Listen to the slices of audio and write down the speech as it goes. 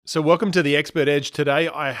So welcome to the Expert Edge. Today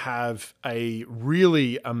I have a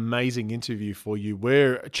really amazing interview for you.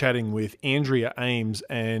 We're chatting with Andrea Ames,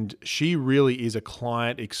 and she really is a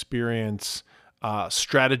client experience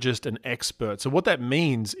strategist and expert. So what that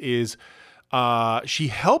means is she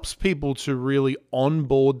helps people to really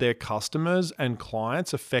onboard their customers and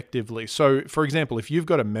clients effectively. So for example, if you've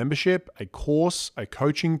got a membership, a course, a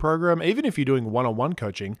coaching program, even if you're doing one-on-one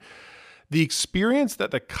coaching, the experience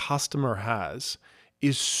that the customer has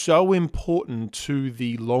is so important to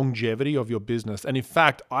the longevity of your business. And in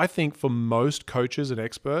fact, I think for most coaches and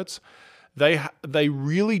experts, they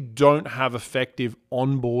really don't have effective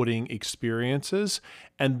onboarding experiences.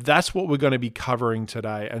 And that's what we're going to be covering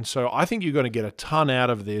today. And so I think you're going to get a ton out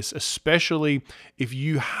of this, especially if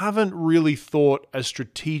you haven't really thought as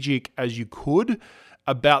strategic as you could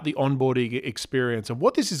about the onboarding experience. And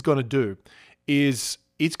what this is going to do is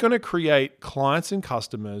it's going to create clients and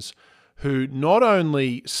customers who not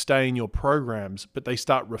only stay in your programs, but they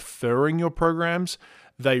start referring your programs,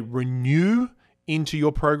 they renew into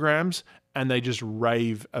your programs, and they just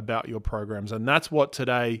rave about your programs. And that's what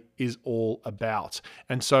today is all about.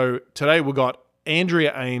 And so today we've got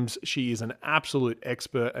Andrea Ames. She is an absolute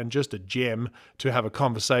expert and just a gem to have a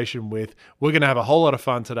conversation with. We're going to have a whole lot of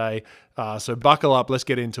fun today. So buckle up. Let's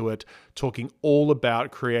get into it. Talking all about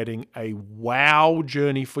creating a wow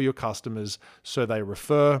journey for your customers so they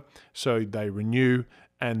refer, so they renew,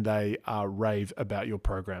 and they rave about your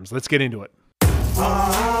programs. Let's get into it.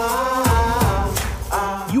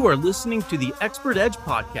 You are listening to the Expert Edge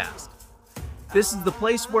podcast. This is the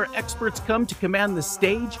place where experts come to command the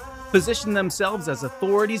stage, position themselves as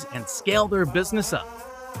authorities, and scale their business up.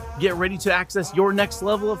 Get ready to access your next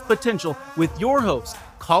level of potential with your host,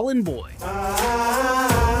 Colin Boyd.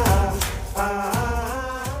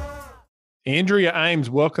 Andrea Ames,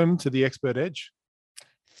 welcome to the Expert Edge.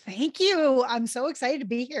 Thank you. I'm so excited to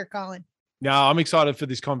be here, Colin. Now, I'm excited for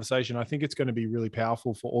this conversation. I think it's going to be really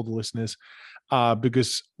powerful for all the listeners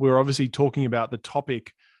because we're obviously talking about the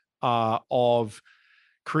topic of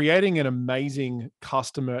creating an amazing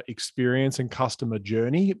customer experience and customer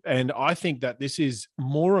journey. And I think that this is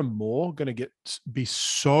more and more going to be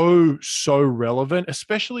so relevant,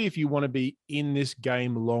 especially if you want to be in this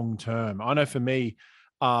game long term. I know for me,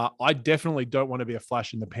 I definitely don't want to be a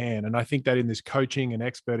flash in the pan. And I think that in this coaching and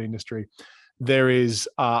expert industry, there is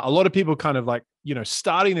a lot of people kind of like,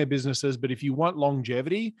 starting their businesses, but if you want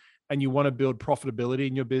longevity and you want to build profitability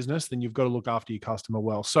in your business, then you've got to look after your customer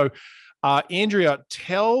well. So Andrea,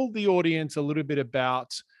 tell the audience a little bit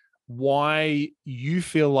about why you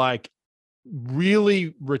feel like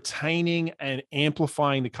really retaining and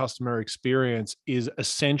amplifying the customer experience is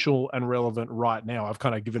essential and relevant right now. I've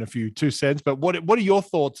kind of given a few 2 cents, but what are your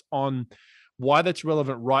thoughts on why that's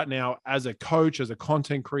relevant right now as a coach, as a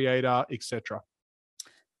content creator, etc.?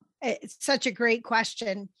 It's such a great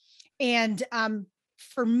question. And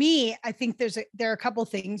for me, I think there are a couple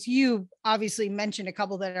things. You obviously mentioned a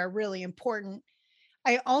couple that are really important.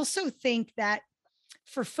 I also think that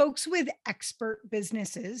for folks with expert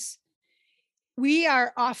businesses, we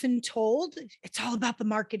are often told it's all about the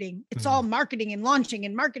marketing. It's all marketing and launching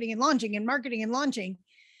and marketing and launching and marketing and launching.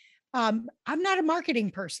 I'm not a marketing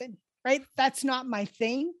person, right? That's not my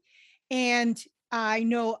thing. And I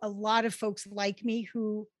know a lot of folks like me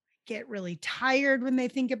who get really tired when they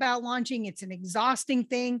think about launching. It's an exhausting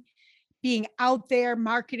thing. Being out there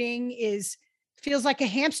marketing feels like a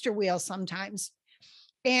hamster wheel sometimes.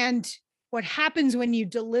 And what happens when you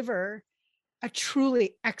deliver a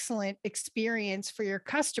truly excellent experience for your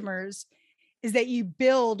customers is that you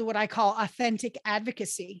build what I call authentic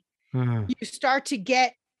advocacy. You start to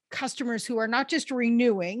get customers who are not just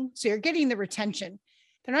renewing. So you're getting the retention.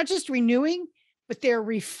 They're not just renewing, but they're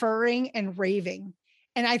referring and raving.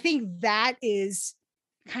 And I think that is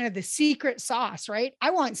kind of the secret sauce, right? I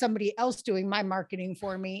want somebody else doing my marketing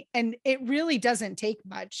for me. And it really doesn't take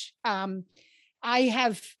much. I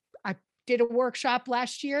did a workshop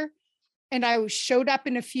last year and I showed up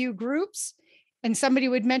in a few groups and somebody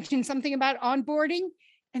would mention something about onboarding.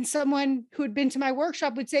 And someone who had been to my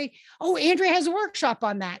workshop would say, "Oh, Andrea has a workshop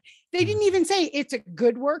on that." They didn't even say it's a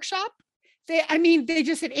good workshop. They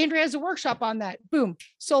just said, "Andrea has a workshop on that." Boom,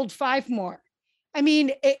 sold 5 more. I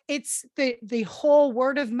mean, it's the whole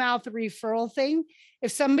word of mouth referral thing.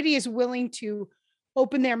 If somebody is willing to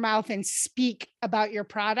open their mouth and speak about your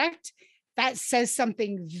product, that says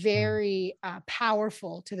something very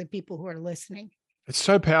powerful to the people who are listening. It's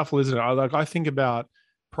so powerful, isn't it? I think about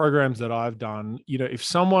programs that I've done. If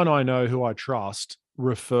someone I know who I trust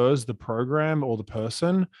refers the program or the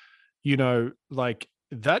person,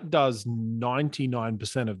 that does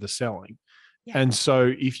 99% of the selling. Yeah. And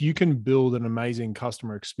so if you can build an amazing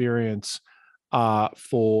customer experience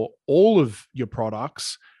for all of your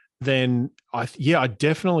products, then I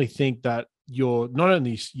definitely think that your not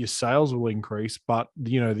only your sales will increase, but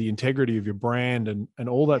the integrity of your brand and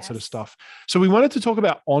all that sort of Yes. stuff. So we wanted to talk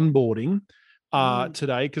about onboarding Mm.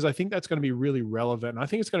 today, because I think that's going to be really relevant. And I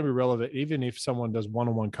think it's going to be relevant even if someone does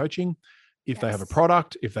one-on-one coaching, if they have a Yes.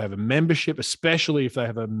 product, if they have a membership, especially if they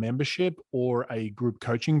have a membership or a group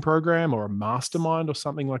coaching program or a mastermind or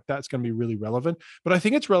something like that, it's going to be really relevant. But I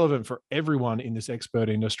think it's relevant for everyone in this expert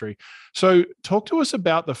industry. So talk to us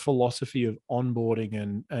about the philosophy of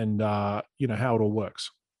onboarding and how it all works.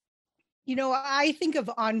 I think of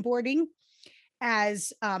onboarding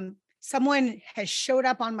as someone has showed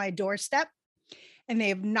up on my doorstep and they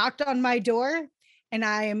have knocked on my door, and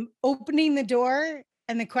I am opening the door.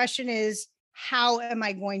 And the question is, how am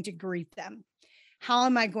I going to greet them? How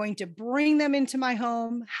am I going to bring them into my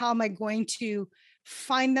home? How am I going to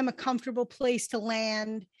find them a comfortable place to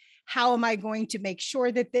land? How am I going to make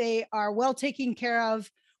sure that they are well taken care of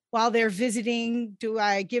while they're visiting? Do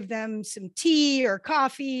I give them some tea or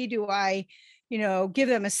coffee? Do I, give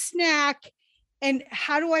them a snack? And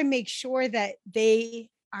how do I make sure that they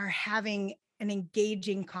are having an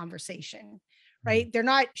engaging conversation? Right? They're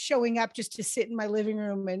not showing up just to sit in my living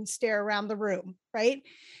room and stare around the room, right?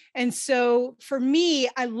 And so for me,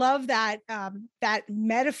 I love that that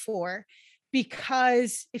metaphor,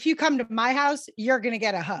 because if you come to my house, you're going to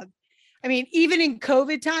get a hug. I mean, even in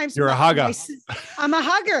COVID times, You're a hugger. I'm a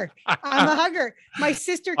hugger. I'm a hugger. My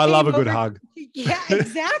sister I came love a good over. hug. Yeah,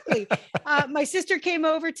 exactly. My sister came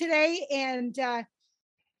over today, and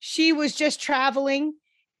she was just traveling,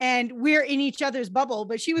 and we're in each other's bubble,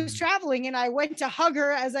 but she was traveling, and I went to hug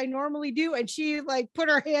her as I normally do. And she put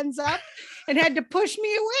her hands up and had to push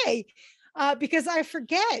me away because I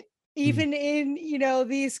forget, even in,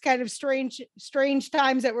 these kind of strange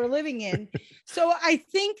times that we're living in. So I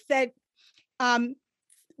think that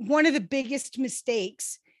one of the biggest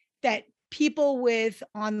mistakes that people with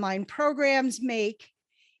online programs make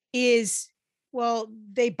is, well,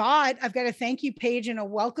 I've got a thank you page and a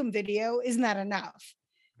welcome video. Isn't that enough?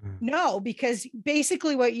 No, because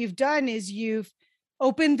basically what you've done is you've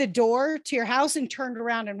opened the door to your house and turned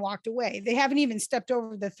around and walked away. They haven't even stepped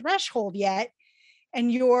over the threshold yet,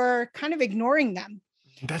 and you're kind of ignoring them.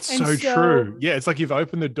 That's And so so true. Yeah, it's like you've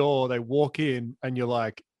opened the door, they walk in, and you're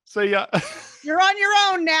like, see ya. you're on your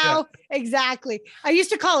own now. Yeah. Exactly. I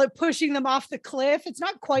used to call it pushing them off the cliff. It's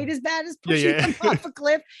not quite as bad as pushing them off a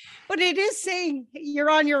cliff, but it is saying you're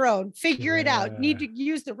on your own. Figure it out. Need to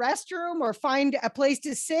use the restroom or find a place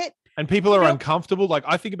to sit. And people are uncomfortable. Like,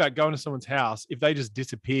 I think about going to someone's house. If they just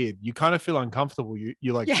disappeared, you kind of feel uncomfortable.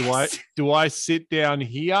 You're like, yes. do I sit down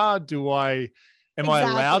here? Am I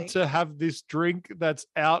allowed to have this drink that's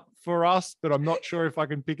out for us, but I'm not sure if I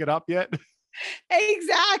can pick it up yet?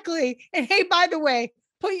 Exactly. And hey, by the way,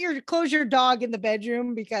 close your dog in the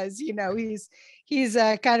bedroom, because he's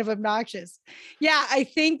kind of obnoxious. Yeah, I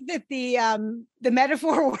think that the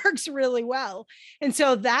metaphor works really well. And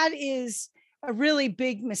so that is a really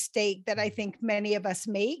big mistake that I think many of us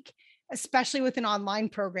make, especially with an online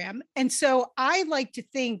program. And so I like to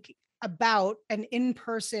think about an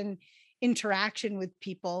in-person interaction with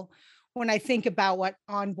people when I think about what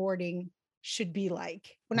onboarding should be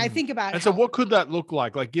like. When I think about And so what could that look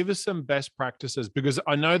like? Like, give us some best practices, because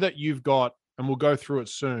I know that you've got, and we'll go through it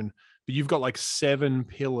soon, but you've got like 7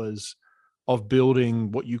 pillars of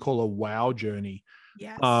building what you call a wow journey.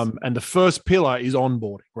 Yes. And the first pillar is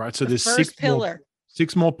onboarding, right? So there's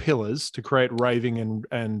 6 more pillars to create raving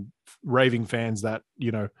and raving fans that,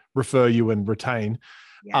 refer you and retain.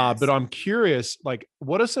 Yes. But I'm curious, like,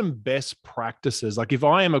 what are some best practices? Like, if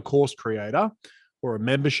I am a course creator or a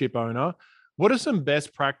membership owner, what are some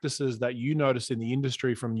best practices that you notice in the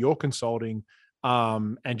industry from your consulting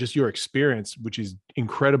and just your experience, which is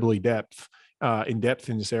incredibly in depth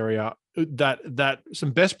in this area, that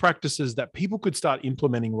some best practices that people could start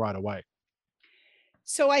implementing right away?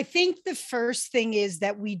 So I think the first thing is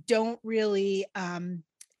that we don't really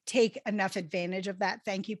take enough advantage of that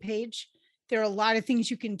thank you page. There are a lot of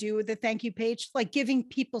things you can do with the thank you page, like giving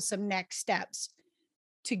people some next steps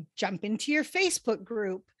to jump into your Facebook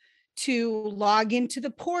group, to log into the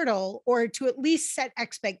portal, or to at least set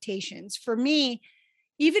expectations. For me,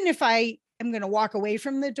 even if I am going to walk away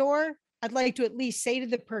from the door, I'd like to at least say to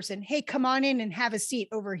the person, hey, come on in and have a seat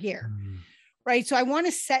over here. Right. So I want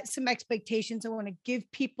to set some expectations. I want to give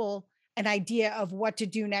people an idea of what to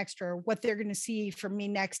do next, or what they're going to see from me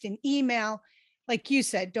next in email. Like you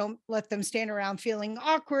said, don't let them stand around feeling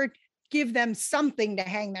awkward. give them something to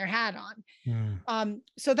hang their hat on.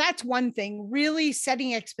 So that's one thing, really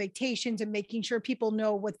setting expectations and making sure people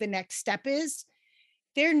know what the next step is.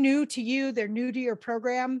 They're new to you. They're new to your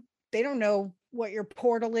program. They don't know what your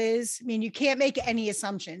portal is. I mean, you can't make any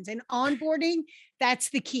assumptions. And onboarding, that's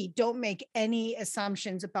the key. Don't make any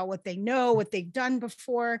assumptions about what they know, what they've done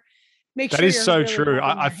before. Make That sure is you're so really true.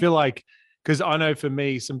 holding I their feel hand. like, because I know for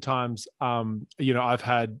me, sometimes, I've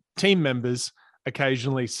had team members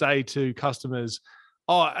occasionally say to customers,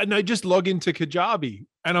 "Oh, no, just log into Kajabi,"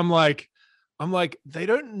 and I'm like, they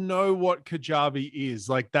don't know what Kajabi is.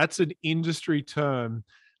 Like, that's an industry term.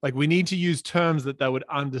 Like, we need to use terms that they would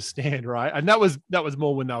understand, right? And that was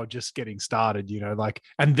more when they were just getting started, like,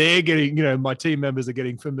 and they're getting, my team members are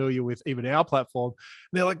getting familiar with even our platform.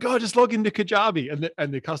 And they're like, "Oh, just log into Kajabi,"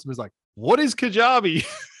 and the customer's like, "What is Kajabi?"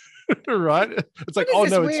 Right? It's like, What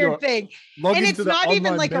is "Oh this no, it's your weird thing? log And into it's the not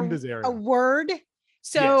even online like members a area." word.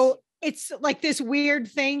 So Yes. it's like this weird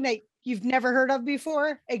thing that you've never heard of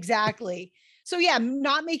before. Exactly. So yeah,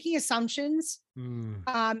 not making assumptions,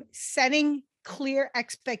 setting clear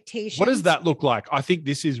expectations. What does that look like? I think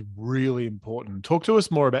this is really important. Talk to us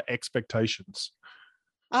more about expectations.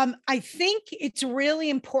 I think it's really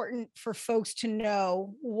important for folks to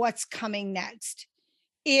know what's coming next.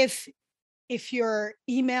 If your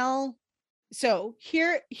email, so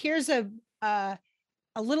here's a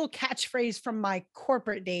little catchphrase from my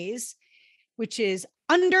corporate days, which is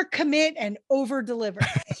under commit and over deliver.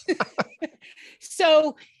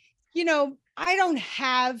 So, I don't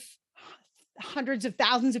have hundreds of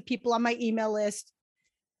thousands of people on my email list.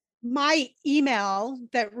 My email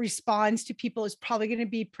that responds to people is probably going to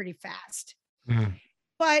be pretty fast.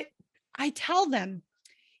 But I tell them,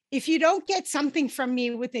 if you don't get something from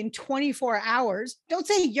me within 24 hours, don't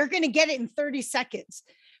say you're going to get it in 30 seconds,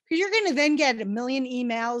 because you're going to then get a million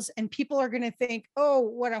emails and people are going to think, oh,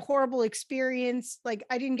 what a horrible experience. Like,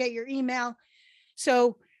 I didn't get your email.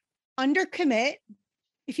 So under commit,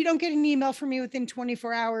 if you don't get an email from me within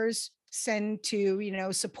 24 hours, send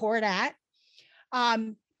to, support at,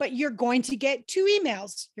 but you're going to get 2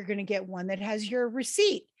 emails. You're going to get one that has your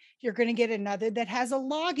receipt. You're going to get another that has a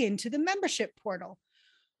login to the membership portal.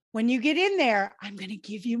 When you get in there, I'm going to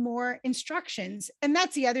give you more instructions. And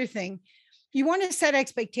that's the other thing. You want to set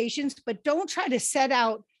expectations, but don't try to set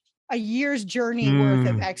out a year's journey worth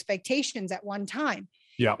of expectations at one time.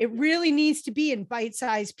 Yeah. It really needs to be in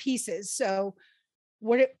bite-sized pieces. So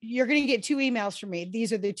you're going to get 2 emails from me.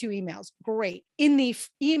 These are the 2 emails. Great. In the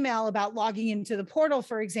email about logging into the portal,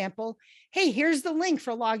 for example, hey, here's the link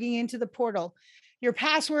for logging into the portal. Your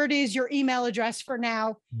password is your email address for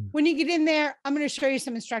now. When you get in there, I'm going to show you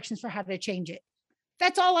some instructions for how to change it.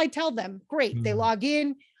 That's all I tell them. Great. They log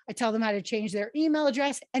in. I tell them how to change their email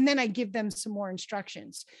address, and then I give them some more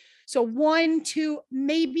instructions. So 1, 2,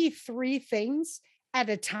 maybe 3 things at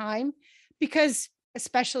a time, because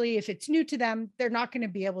especially if it's new to them, they're not going to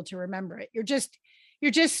be able to remember it. You're just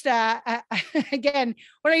again,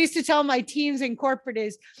 what I used to tell my teams in corporate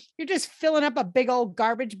is, you're just filling up a big old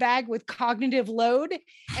garbage bag with cognitive load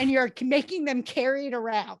and you're making them carry it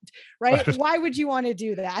around, right? Why would you want to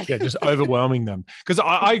do that? Yeah, just overwhelming them. Because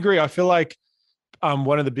I agree. I feel like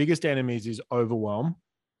one of the biggest enemies is overwhelm,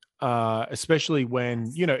 especially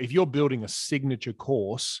when, if you're building a signature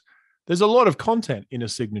course, there's a lot of content in a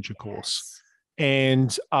signature course.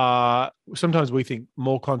 And sometimes we think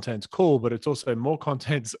more content's cool, but it's also more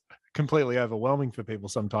content's completely overwhelming for people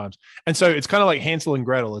sometimes. And so it's kind of like Hansel and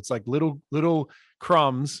Gretel. It's like little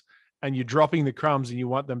crumbs, and you're dropping the crumbs and you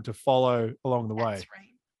want them to follow along the way.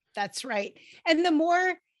 That's right. And the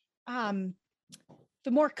more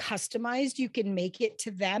customized you can make it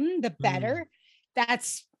to them, the better.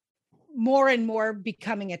 That's more and more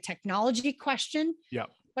becoming a technology question. Yeah.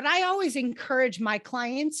 But I always encourage my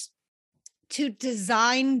clients to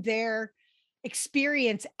design their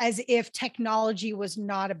experience as if technology was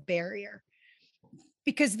not a barrier,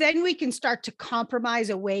 because then we can start to compromise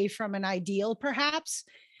away from an ideal, perhaps.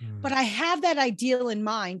 But I have that ideal in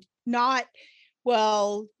mind, not,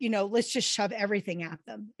 well, let's just shove everything at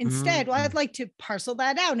them. Instead, well, I'd like to parcel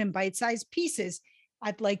that out in bite-sized pieces.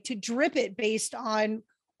 I'd like to drip it based on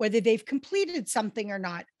whether they've completed something or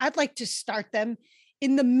not. I'd like to start them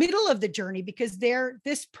in the middle of the journey because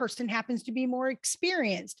this person happens to be more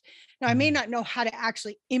experienced. Now, I may not know how to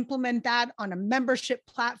actually implement that on a membership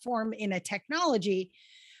platform in a technology,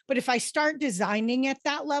 but if I start designing at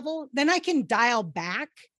that level, then I can dial back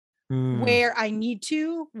where I need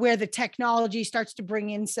to, where the technology starts to bring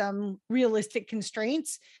in some realistic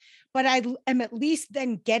constraints, but I am at least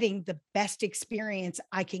then getting the best experience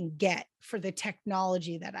I can get for the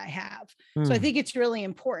technology that I have. So I think it's really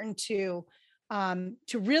important to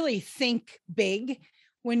to really think big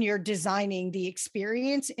when you're designing the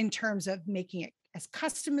experience in terms of making it as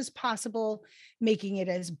custom as possible, making it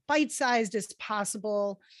as bite-sized as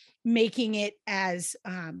possible, making it as,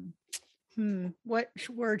 what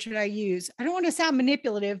word should I use? I don't want to sound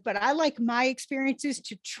manipulative, but I like my experiences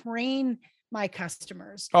to train my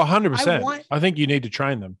customers. Oh, 100%. I think you need to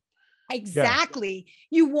train them. Exactly. Yeah.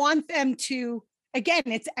 You want them to, again,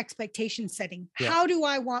 it's expectation setting. Yeah. How do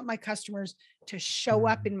I want my customers to show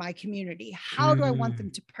up in my community? How do I want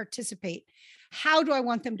them to participate? How do I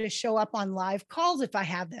want them to show up on live calls if I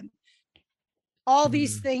have them? All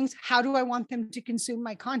these things, how do I want them to consume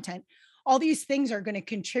my content? All these things are going to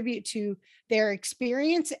contribute to their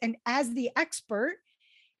experience. And as the expert,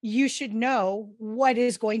 you should know what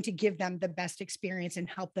is going to give them the best experience and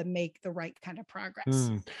help them make the right kind of progress.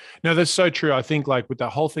 No, that's so true. I think like with the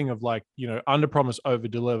whole thing of like, you know, under promise, over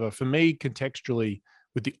deliver, for me contextually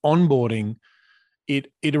with the onboarding, it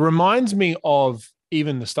reminds me of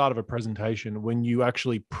even the start of a presentation when you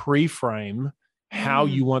actually pre-frame how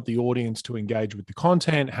you want the audience to engage with the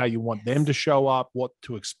content, how you want them to show up, what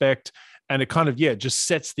to expect. And it kind of, just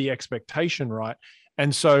sets the expectation, right?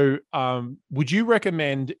 And so would you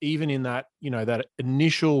recommend even in that, you know, that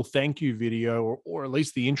initial thank you video or at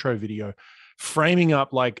least the intro video, framing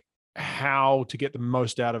up like how to get the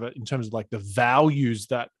most out of it in terms of like the values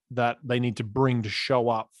that they need to bring to show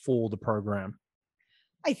up for the program?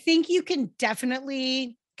 I think you can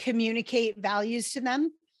definitely communicate values to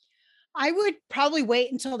them. I would probably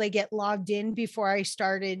wait until they get logged in before I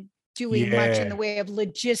started doing much in the way of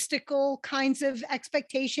logistical kinds of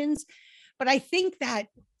expectations. But I think that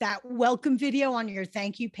welcome video on your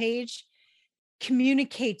thank you page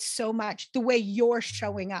communicates so much the way you're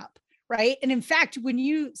showing up, right? And in fact, when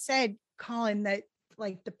you said, Colin, that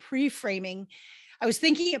like the pre-framing, I was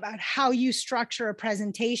thinking about how you structure a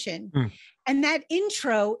presentation. And that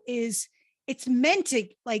intro it's meant to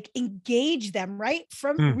like engage them, right?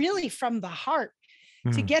 Really from the heart,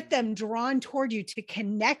 to get them drawn toward you, to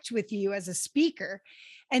connect with you as a speaker.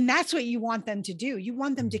 And that's what you want them to do. You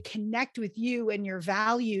want them to connect with you and your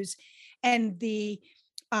values and the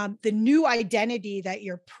new identity that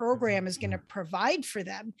your program is going to provide for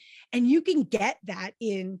them. And you can get that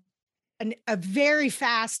in a very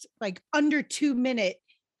fast, like under 2-minute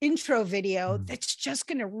intro video that's just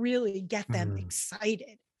going to really get them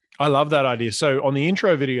excited. I love that idea. So on the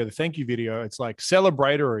intro video, the thank you video, it's like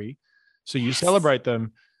celebratory. So you celebrate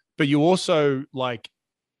them, but you also like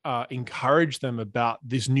encourage them about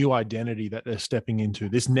this new identity that they're stepping into,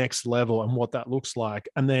 this next level and what that looks like.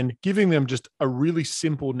 And then giving them just a really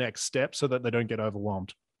simple next step so that they don't get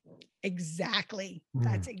overwhelmed. Exactly.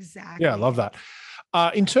 That's exactly. Yeah, I love that.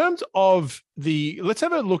 In terms of let's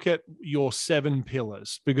have a look at your 7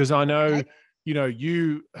 pillars, because I know, you know,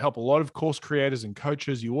 you help a lot of course creators and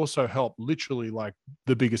coaches. You also help literally like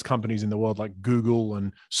the biggest companies in the world, like Google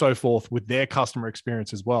and so forth, with their customer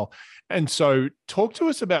experience as well. And so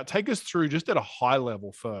take us through just at a high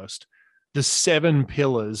level first, the 7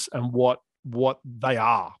 pillars and what they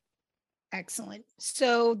are. Excellent.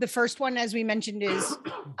 So the first one, as we mentioned, is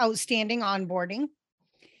outstanding onboarding.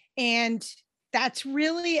 And that's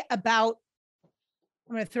really about,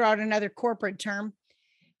 I'm going to throw out another corporate term.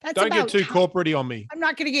 Don't get too corporate-y on me. I'm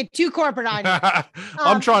not going to get too corporate on you.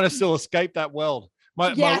 I'm trying to still escape that world.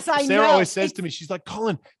 I know. Sarah always says to me, she's like,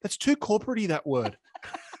 Colin, that's too corporate-y, that word.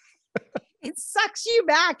 It sucks you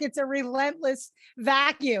back. It's a relentless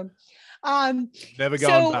vacuum. Never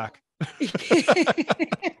going back.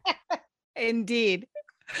 Indeed.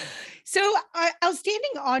 So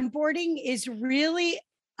outstanding onboarding is really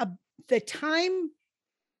the time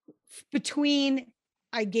between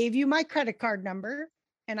I gave you my credit card number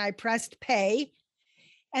and I pressed pay,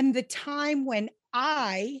 and the time when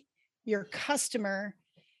I, your customer,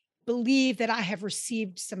 believe that I have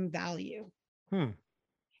received some value.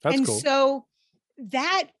 That's cool. So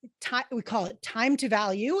that time, we call it time to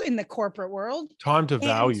value in the corporate world. Time to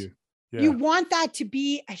value. Yeah. You want that to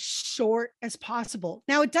be as short as possible.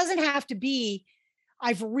 Now, it doesn't have to be,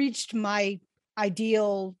 I've reached my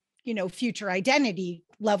ideal, future identity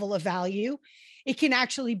level of value. It can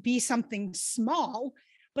actually be something small,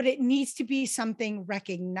 but it needs to be something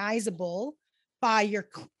recognizable by your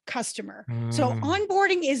customer. So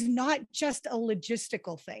onboarding is not just a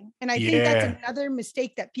logistical thing. And I think that's another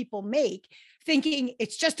mistake that people make, thinking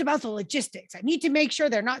it's just about the logistics. I need to make sure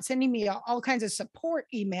they're not sending me all kinds of support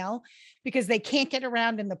email because they can't get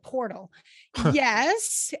around in the portal.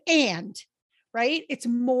 Yes. And right. It's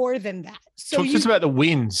more than that. So talk to us about the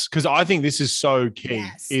wins. Cause I think this is so key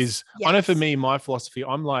I know for me, my philosophy,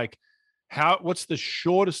 I'm like, what's the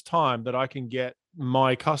shortest time that I can get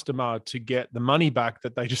my customer to get the money back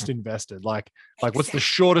that they just invested? Like what's the Exactly.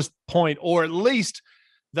 shortest point, or at least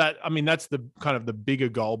that, I mean, that's the kind of the bigger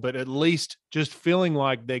goal, but at least just feeling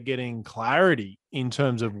like they're getting clarity in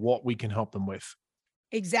terms of what we can help them with.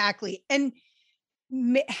 Exactly. And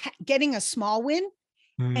getting a small win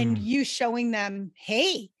and Hmm. you showing them,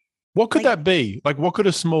 hey, What could like, that be? Like, what could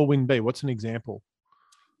a small win be? What's an example?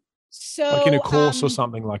 Like in a so, course or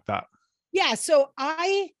something like that? yeah, so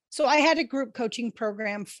I had a group coaching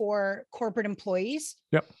program for corporate employees,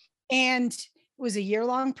 Yep. and it was a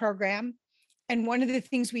year-long program. And one of the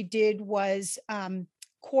things we did was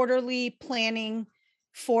quarterly planning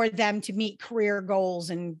for them to meet career goals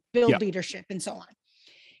and build Yep. leadership and so on.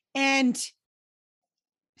 And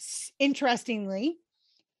interestingly,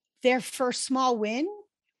 their first small win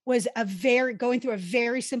was going through a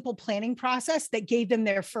very simple planning process that gave them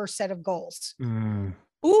their first set of goals. Mm.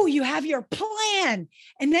 Ooh, you have your plan.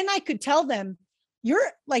 And then I could tell them,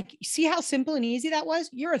 you're like, see how simple and easy that was?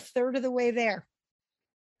 You're a third of the way there.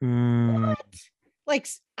 Mm. Like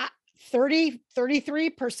 30,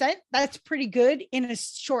 33%. That's pretty good in a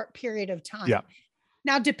short period of time. Yeah.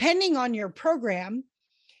 Now, depending on your program,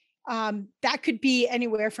 that could be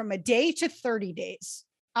anywhere from a day to 30 days.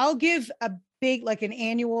 I'll give a big, like an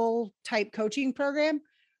annual type coaching program.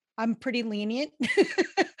 I'm pretty lenient.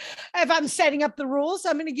 If I'm setting up the rules,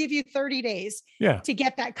 I'm going to give you 30 days to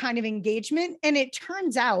get that kind of engagement. And it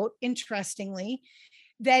turns out, interestingly,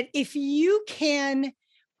 that if you can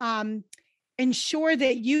ensure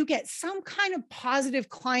that you get some kind of positive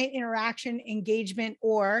client interaction, engagement,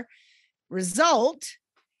 or result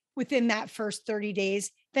within that first 30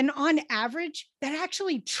 days, then on average, that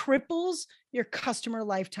actually triples your customer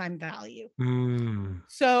lifetime value. Mm.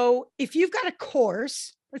 So if you've got a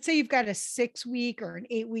course, let's say you've got a 6-week or an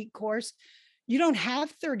 8-week course, you don't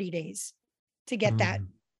have 30 days to get that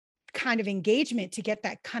kind of engagement, to get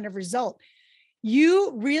that kind of result.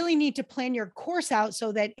 You really need to plan your course out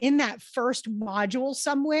so that in that first module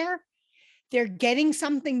somewhere, they're getting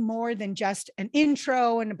something more than just an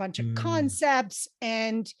intro and a bunch of concepts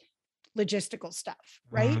and logistical stuff,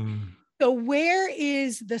 right? So where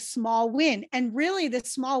is the small win? And really the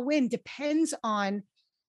small win depends on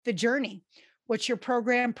the journey. What's your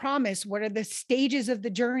program promise? What are the stages of the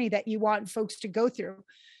journey that you want folks to go through?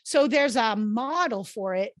 So there's a model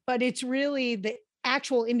for it, but it's really the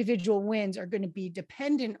actual individual wins are going to be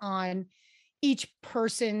dependent on each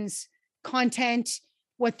person's content,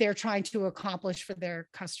 what they're trying to accomplish for their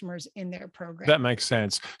customers in their program. That makes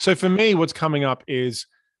sense. So for me, what's coming up is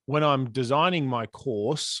when I'm designing my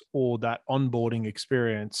course or that onboarding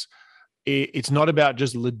experience, it's not about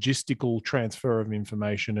just logistical transfer of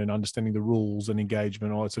information and understanding the rules and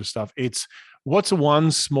engagement, all that sort of stuff. It's what's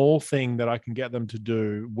one small thing that I can get them to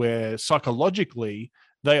do where psychologically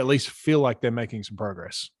they at least feel like they're making some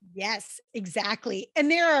progress. Yes, exactly.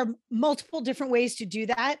 And there are multiple different ways to do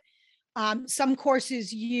that. Some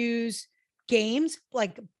courses use games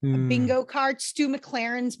like a bingo card. Stu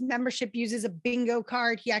McLaren's membership uses a bingo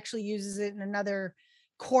card. He actually uses it in another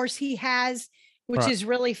course he has, which is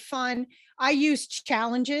really fun. I use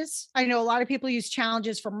challenges. I know a lot of people use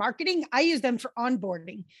challenges for marketing. I use them for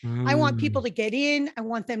onboarding. I want people to get in. I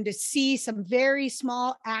want them to see some very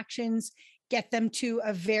small actions, get them to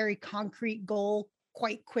a very concrete goal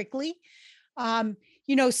quite quickly.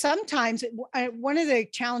 Sometimes one of the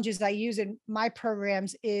challenges I use in my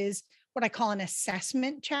programs is what I call an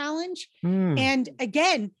assessment challenge. And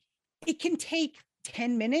again, it can take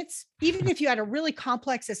 10 minutes, even if you had a really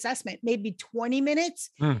complex assessment, maybe 20 minutes,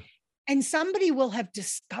 and somebody will have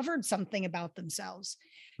discovered something about themselves.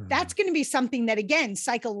 That's going to be something that, again,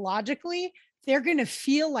 psychologically, they're going to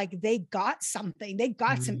feel like they got something, they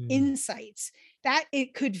got some insights, that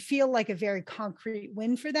it could feel like a very concrete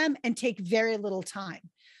win for them and take very little time.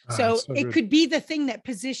 So it could be the thing that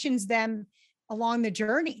positions them along the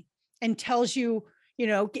journey and tells you,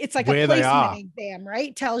 it's like where a placement exam,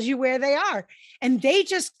 right? Tells you where they are. And they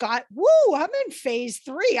just got, I'm in phase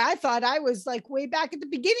 3. I thought I was like way back at the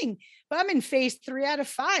beginning, but I'm in phase 3 out of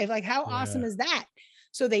 5. Like, how awesome is that?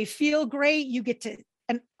 So they feel great. You get to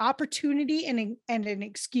an opportunity and an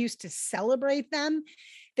excuse to celebrate them.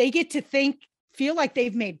 They get to feel like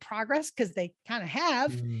they've made progress because they kind of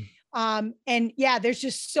have. And yeah, there's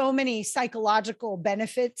just so many psychological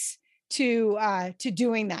benefits to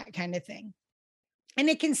doing that kind of thing. And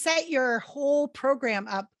it can set your whole program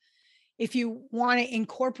up. If you want to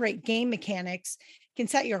incorporate game mechanics, it can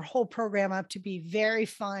set your whole program up to be very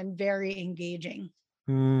fun, very engaging.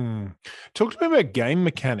 Talk to me about game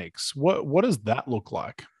mechanics. What does that look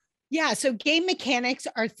like? Yeah, so game mechanics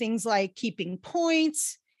are things like keeping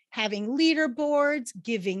points, having leaderboards,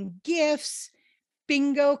 giving gifts,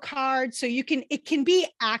 bingo cards. So it can be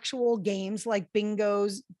actual games like bingo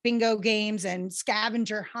games and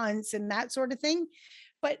scavenger hunts and that sort of thing.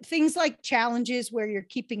 But things like challenges where you're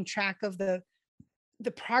keeping track of the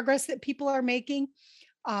progress that people are making.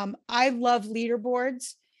 I love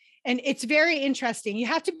leaderboards, and it's very interesting. You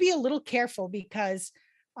have to be a little careful because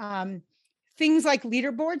things like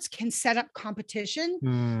leaderboards can set up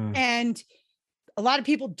competition, and a lot of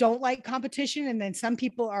people don't like competition. And then some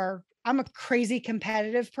people I'm a crazy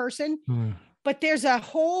competitive person, but there's a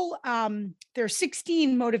whole, there are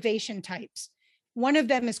 16 motivation types. One of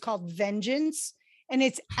them is called vengeance. And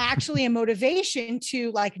it's actually a motivation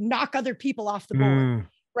to like knock other people off the board,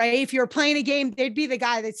 right? If you're playing a game, they'd be the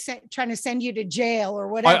guy that's trying to send you to jail or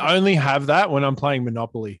whatever. I only have that when I'm playing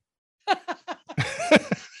Monopoly.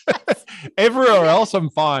 Everywhere else, I'm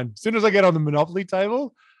fine. As soon as I get on the Monopoly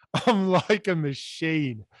table, I'm like a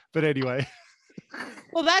machine. But anyway.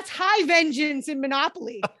 Well, that's high vengeance in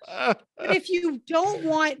Monopoly. But if you don't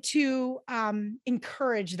want to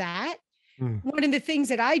encourage that, one of the things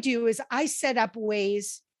that I do is I set up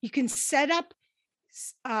ways you can set up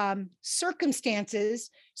circumstances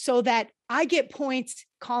so that I get points,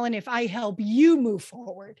 Colin, if I help you move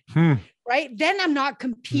forward, right? Then I'm not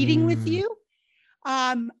competing with you.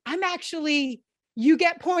 I'm actually, you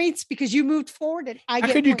get points because you moved forward and I get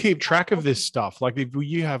How could you points keep track of this stuff? Like if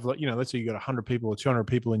you have, like, let's say you got 100 people or 200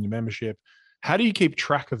 people in your membership, how do you keep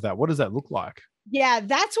track of that? What does that look like? Yeah,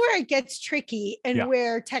 that's where it gets tricky and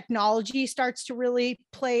where technology starts to really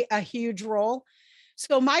play a huge role.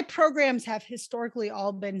 So my programs have historically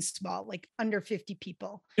all been small, like under 50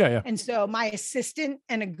 people. Yeah. And so my assistant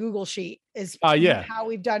and a Google Sheet is how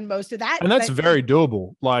we've done most of that. And that's very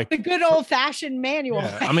doable. Like the good old fashioned manual.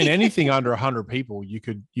 Yeah. I mean, anything under 100 people, you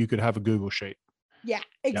could have a Google Sheet. Yeah,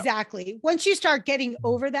 exactly. Once you start getting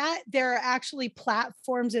over that, there are actually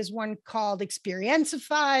platforms. There's one called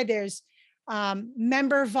Experientify. There's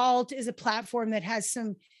Member Vault is a platform that has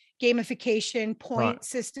some gamification point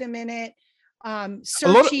system in it. A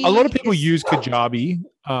lot of people use Kajabi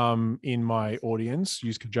in my audience,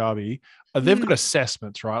 use Kajabi. They've got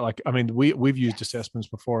assessments, right? Like, I mean, we've used assessments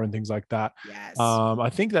before and things like that. Yes. I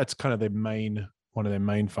think that's kind of one of their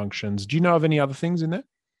main functions. Do you know of any other things in there?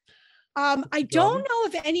 I don't know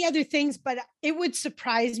of any other things, but it would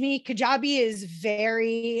surprise me. Kajabi is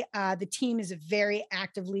the team is very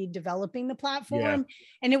actively developing the platform,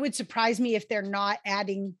 and it would surprise me if they're not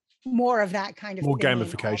adding more of that kind of more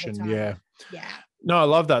gamification. Yeah. No, I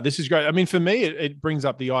love that. This is great. I mean, for me, it brings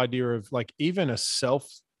up the idea of like even a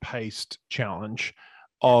self-paced challenge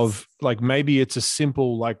of like, maybe it's a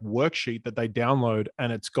simple like worksheet that they download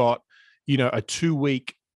and it's got, a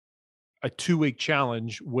two-week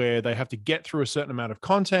challenge where they have to get through a certain amount of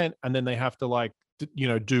content and then they have to like,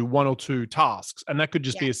 do one or two tasks. And that could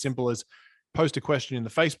just be as simple as post a question in the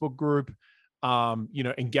Facebook group,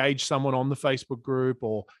 engage someone on the Facebook group,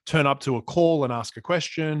 or turn up to a call and ask a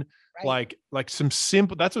question. Like some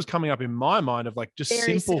simple, that's what's coming up in my mind of like just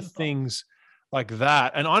simple things like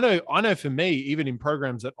that. And I know for me, even in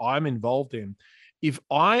programs that I'm involved in, if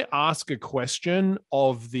I ask a question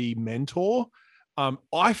of the mentor,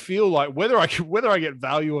 I feel like whether I get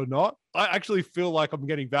value or not, I actually feel like I'm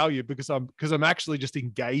getting value because I'm actually just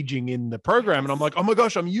engaging in the program, and I'm like, oh my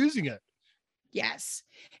gosh, I'm using it. Yes,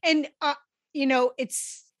 and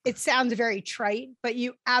it sounds very trite, but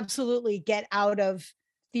you absolutely get out of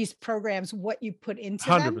these programs what you put into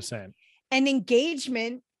 100%. Them. And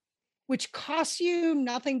engagement, which costs you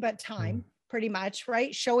nothing but time, pretty much,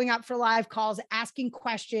 right? Showing up for live calls, asking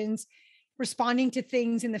questions, responding to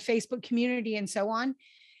things in the Facebook community and so on.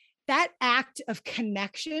 That act of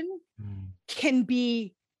connection can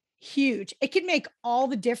be huge. It can make all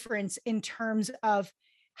the difference in terms of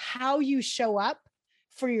how you show up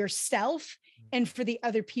for yourself and for the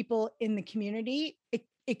other people in the community.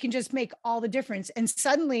 It can just make all the difference. And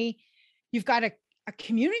suddenly you've got a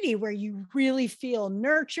community where you really feel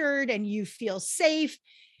nurtured and you feel safe.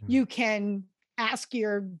 You can ask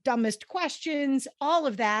your dumbest questions, all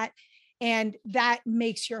of that. And that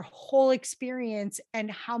makes your whole experience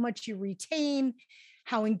and how much you retain,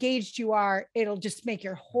 how engaged you are. It'll just make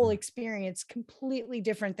your whole experience completely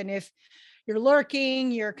different than if you're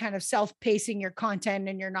lurking, you're kind of self-pacing your content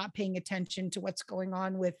and you're not paying attention to what's going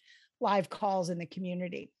on with live calls in the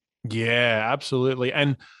community. Yeah, absolutely.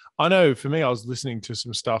 And I know for me, I was listening to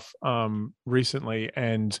some stuff recently,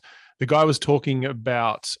 and the guy was talking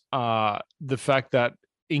about the fact that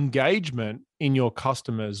engagement in your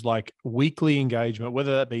customers, like weekly engagement,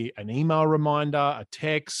 whether that be an email reminder, a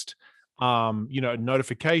text,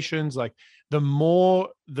 notifications, like the more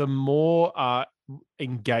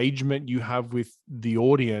engagement you have with the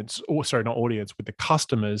audience, or sorry, not audience, with the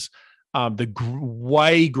customers,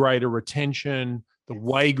 way greater retention, the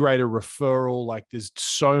way greater referral. Like there's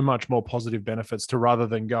so much more positive benefits to, rather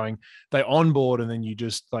than going, they onboard and then you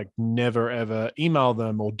just like never ever email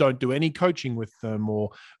them, or don't do any coaching with them,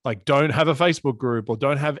 or like don't have a Facebook group, or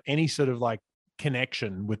don't have any sort of like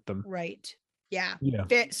connection with them. Right. Yeah. Yeah.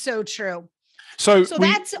 So true. So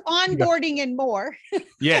that's onboarding and more.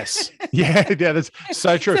 Yes. Yeah. That's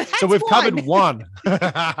so true. So we've covered one. We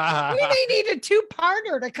may need a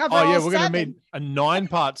 2-parter to cover. Oh yeah, all we're going to 7. need a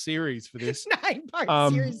 9-part series for this.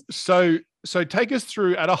 9-part series. So take us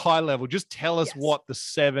through at a high level. Just tell us what the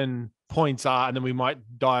 7 points are, and then we might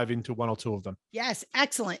dive into 1 or 2 of them. Yes,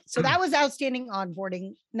 excellent. So that was outstanding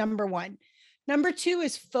onboarding, number 1. Number 2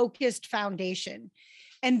 is focused foundation,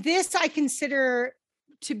 and this I consider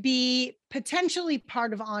to be potentially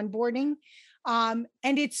part of onboarding. And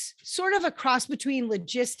it's sort of a cross between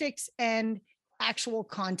logistics and actual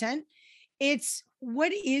content. It's,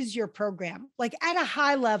 what is your program? Like at a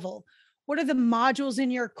high level, what are the modules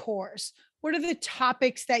in your course? What are the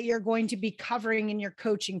topics that you're going to be covering in your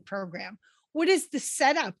coaching program? What is the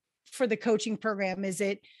setup for the coaching program? Is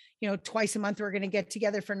it, twice a month, we're going to get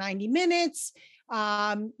together for 90 minutes?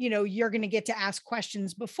 You're going to get to ask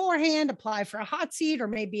questions beforehand, apply for a hot seat, or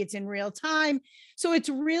maybe it's in real time. So it's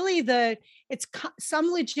really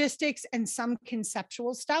some logistics and some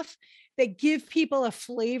conceptual stuff that give people a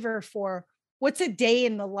flavor for what's a day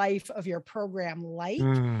in the life of your program like,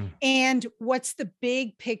 and what's the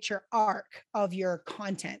big picture arc of your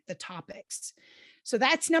content, the topics. So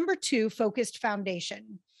that's number 2, focused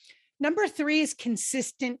foundation. Number 3 is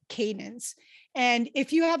consistent cadence. And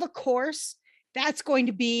if you have a course, that's going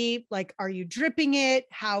to be like, are you dripping it?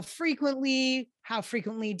 How frequently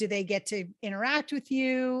do they get to interact with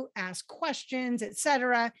you, ask questions,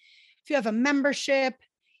 etc.? If you have a membership,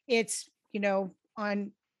 it's,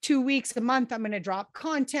 on 2 weeks a month, I'm going to drop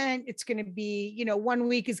content. It's going to be, 1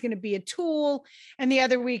 week is going to be a tool, and the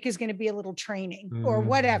other week is going to be a little training or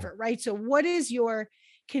whatever, right? So what is your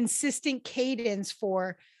consistent cadence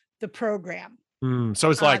for the program? So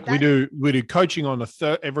it's like we do coaching on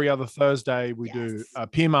every other Thursday. We do a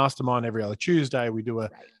peer mastermind every other Tuesday. We do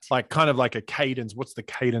like kind of like a cadence. What's the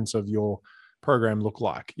cadence of your program look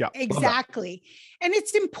like? Yeah, exactly. And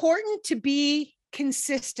it's important to be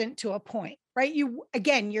consistent to a point, right?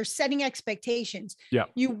 You're setting expectations. Yeah.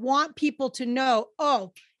 You want people to know,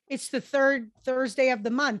 oh, it's the 3rd Thursday of the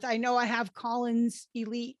month. I know I have Collins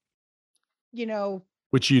Elite,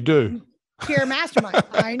 which you do. Peer mastermind.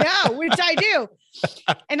 I know, which I do.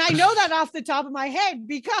 And I know that off the top of my head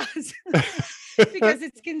because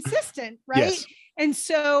it's consistent, right? Yes. And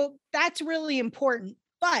so that's really important.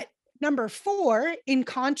 But number 4, in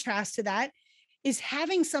contrast to that, is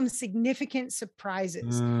having some significant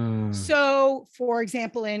surprises. So for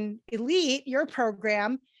example, in Elite, your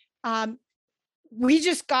program, we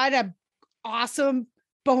just got an awesome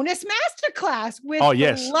bonus masterclass with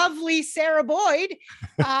the lovely Sarah Boyd.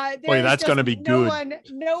 Boy, that's going to be good.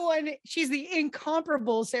 No one, she's the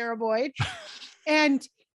incomparable Sarah Boyd. And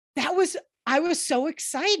I was so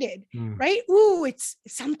excited, right? Ooh, it's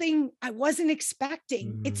something I wasn't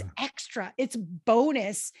expecting. It's extra, it's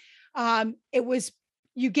bonus.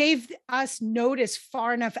 You gave us notice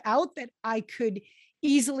far enough out that I could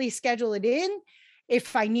easily schedule it in.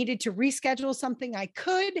 If I needed to reschedule something, I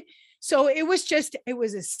could. So it was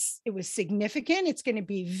significant. It's going to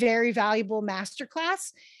be very valuable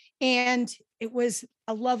masterclass. And it was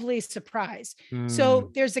a lovely surprise. So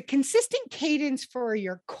there's a consistent cadence for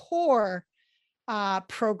your core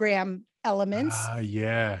program elements.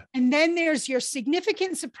 And then there's your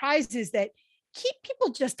significant surprises that keep people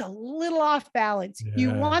just a little off balance.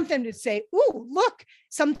 You want them to say, ooh, look,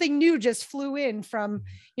 something new just flew in from,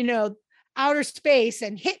 outer space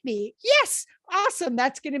and hit me. Yes. Awesome.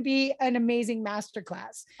 That's going to be an amazing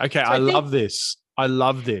masterclass. Okay. So I love this.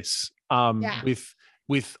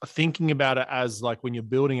 With thinking about it as like when you're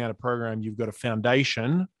building out a program, you've got a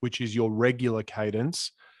foundation, which is your regular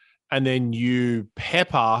cadence, and then you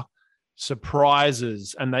pepper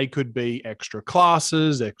surprises, and they could be extra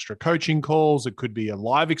classes, extra coaching calls. It could be a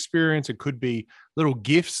live experience. It could be little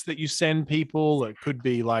gifts that you send people. It could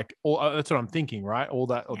be like, that's what I'm thinking, right? All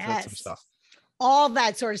that sort of stuff. All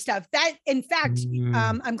that sort of stuff. That, in fact,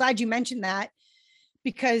 I'm glad you mentioned that,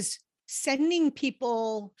 because sending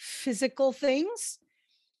people physical things,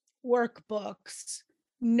 workbooks,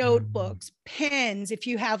 notebooks, pens, if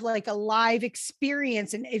you have like a live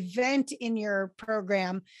experience, an event in your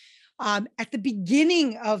program, at the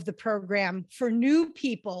beginning of the program for new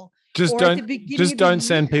people, don't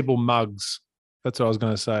send people mugs. That's what I was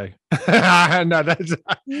going to say. No, that's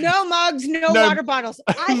no mugs, no water bottles.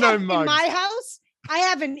 I no have mugs. in my house, I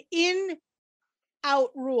have an in-out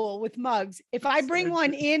rule with mugs. If I bring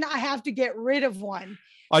one in, I have to get rid of one.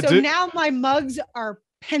 Now my mugs are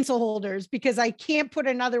pencil holders because I can't put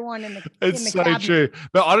another one in the It's so cabinet. true.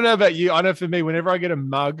 But I don't know about you. I know for me, whenever I get a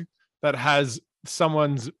mug that has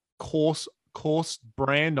someone's course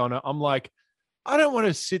brand on it, I'm like, I don't want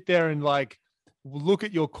to sit there and like look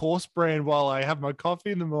at your course brand while I have my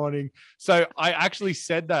coffee in the morning. So I actually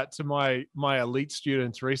said that to my elite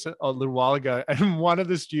students a little while ago, and one of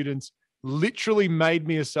the students literally made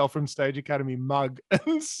me a Self from Stage Academy mug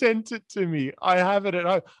and sent it to me. I have it at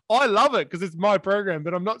home. I love it because it's my program,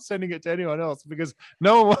 but I'm not sending it to anyone else because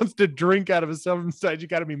no one wants to drink out of a Self from Stage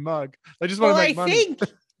Academy mug. They just want to make money.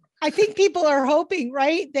 I think people are hoping,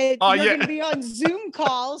 right, that you're going to be on Zoom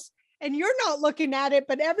calls and you're not looking at it,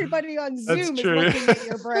 but everybody on Zoom is looking at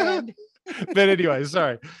your brand. But anyway,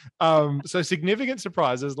 sorry. So significant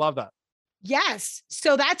surprises. Love that. Yes.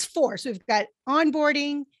 So that's 4. So we've got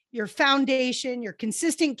onboarding, your foundation, your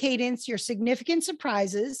consistent cadence, your significant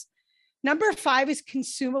surprises. Number 5 is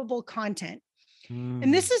consumable content.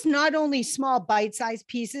 And this is not only small bite-sized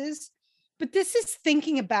pieces, but this is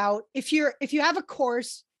thinking about if you have a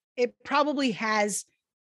course, it probably has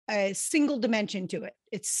a single dimension to it.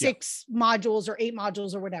 It's 6 modules or 8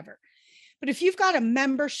 modules or whatever. But if you've got a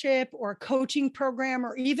membership or a coaching program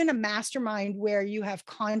or even a mastermind where you have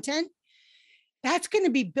content, that's going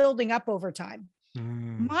to be building up over time.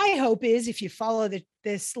 My hope is if you follow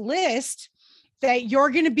this list, that you're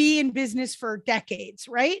going to be in business for decades,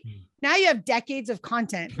 right? Now you have decades of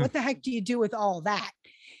content. What the heck do you do with all that?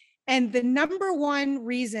 And the number one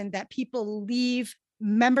reason that people leave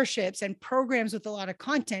memberships and programs with a lot of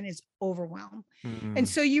content is overwhelm. And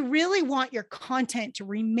so you really want your content to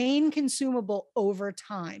remain consumable over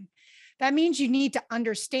time. That means you need to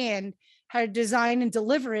understand how to design and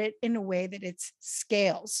deliver it in a way that it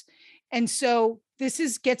scales. And so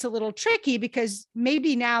this gets a little tricky because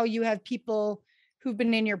maybe now you have people who've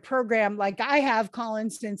been in your program, like I have, Colin,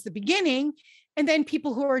 since the beginning, and then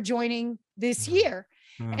people who are joining this year.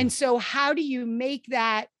 And so how do you make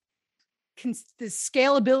that the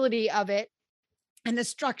scalability of it and the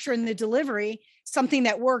structure and the delivery something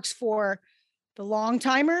that works for the long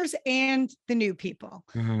timers and the new people?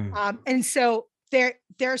 And so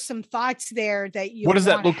there's some thoughts there that you. What does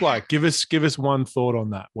that look like? Give us one thought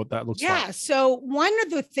on that. What that looks like. Yeah. So one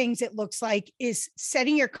of the things it looks like is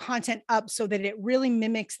setting your content up so that it really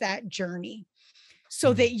mimics that journey,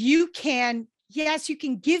 so that you can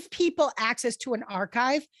give people access to an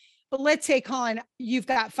archive. But let's say, Colin, you've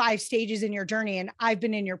got 5 stages in your journey, and I've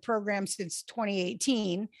been in your program since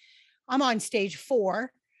 2018. I'm on stage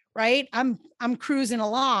 4, right? I'm cruising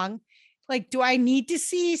along. Like, do I need to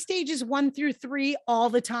see stages 1 through 3 all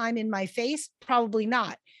the time in my face? Probably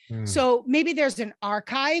not. So maybe there's an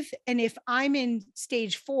archive. And if I'm in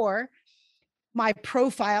stage 4, my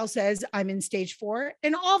profile says I'm in stage 4,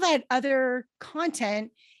 and all that other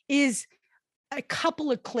content is a couple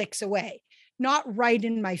of clicks away, not right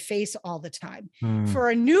in my face all the time. For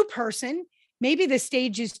a new person, maybe the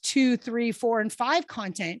stages 2, 3, 4, and 5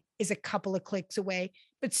 content is a couple of clicks away,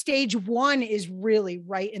 but stage 1 is really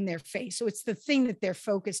right in their face. So it's the thing that they're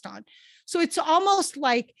focused on. So it's almost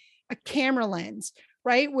like a camera lens,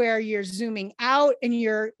 right? Where you're zooming out and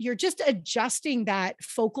you're just adjusting that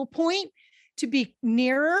focal point to be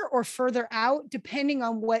nearer or further out, depending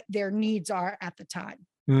on what their needs are at the time.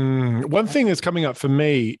 One thing that's coming up for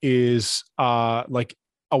me is like,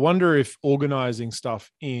 I wonder if organizing stuff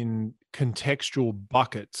in contextual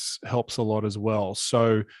buckets helps a lot as well.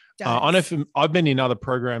 So I know I've been in other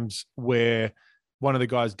programs where one of the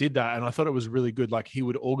guys did that, and I thought it was really good. Like, he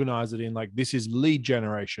would organize it in like, this is lead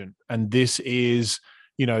generation, and this is,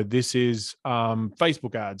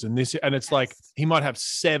 Facebook ads, and it's like, he might have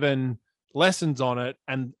 7 lessons on it,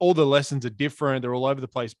 and all the lessons are different. They're all over the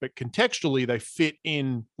place, but contextually they fit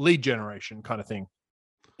in lead generation kind of thing.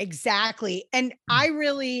 Exactly. And I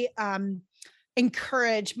really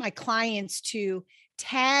encourage my clients to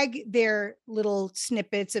tag their little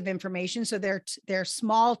snippets of information. So they're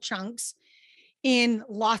small chunks in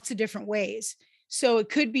lots of different ways. So it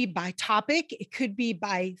could be by topic, it could be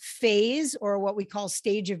by phase, or what we call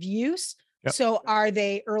stage of use. Yep. So are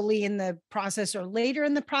they early in the process or later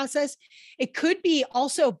in the process? It could be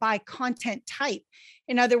also by content type.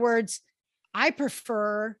 In other words, I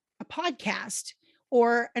prefer a podcast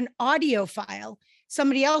or an audio file.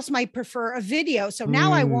 Somebody else might prefer a video. So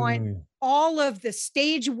now I want all of the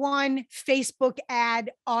stage 1 Facebook ad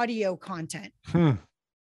audio content.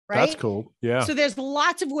 right? That's cool. Yeah. So there's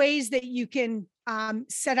lots of ways that you can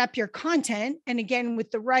set up your content. And again,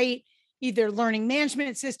 with the right either learning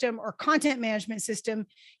management system or content management system,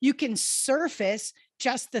 you can surface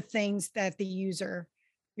just the things that the user,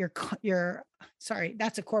 sorry,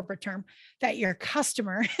 that's a corporate term, that your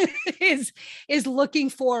customer is looking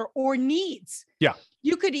for or needs. Yeah.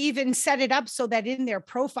 You could even set it up so that in their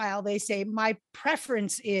profile, they say, my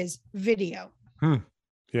preference is video.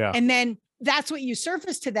 Yeah. And then that's what you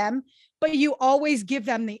surface to them, but you always give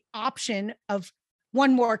them the option of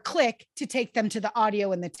one more click to take them to the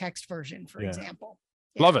audio and the text version, for example.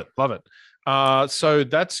 Yeah. Love it. Love it. So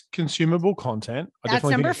that's consumable content. That's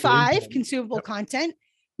number 5, consumable content.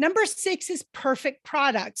 Number 6 is perfect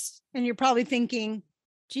products. And you're probably thinking,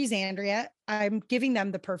 geez, Andrea, I'm giving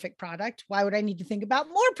them the perfect product. Why would I need to think about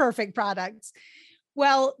more perfect products?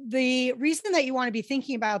 Well, the reason that you want to be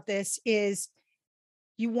thinking about this is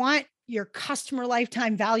you want your customer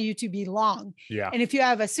lifetime value to be long. Yeah. And if you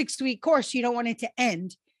have a 6-week course, you don't want it to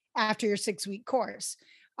end after your 6-week course.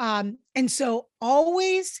 And so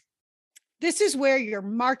always, this is where your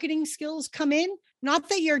marketing skills come in. Not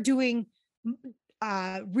that you're doing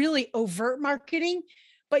really overt marketing,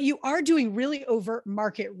 but you are doing really overt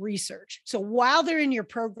market research. So while they're in your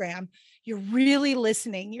program, you're really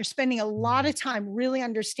listening. You're spending a lot of time really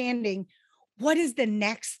understanding what is the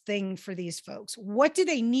next thing for these folks? What do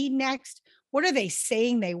they need next? What are they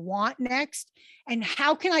saying they want next? And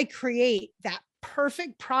how can I create that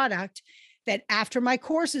perfect product that after my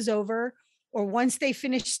course is over, or once they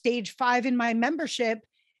finish stage 5 in my membership,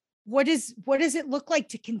 what does it look like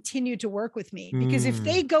to continue to work with me? Because if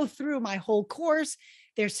they go through my whole course,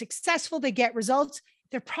 they're successful, they get results,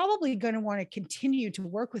 they're probably going to want to continue to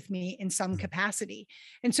work with me in some capacity.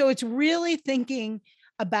 And so it's really thinking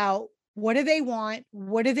about, what do they want?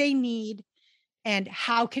 What do they need? And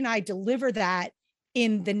how can I deliver that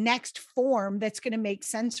in the next form that's going to make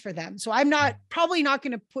sense for them? So I'm probably not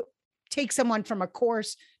going to take someone from a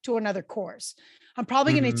course to another course. I'm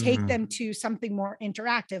probably going to take them to something more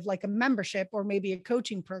interactive, like a membership or maybe a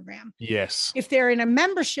coaching program. Yes. If they're in a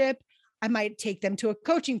membership, I might take them to a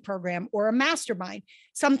coaching program or a mastermind,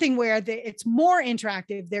 something where it's more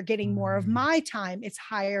interactive. They're getting more of my time. It's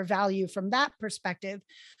higher value from that perspective.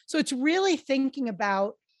 So it's really thinking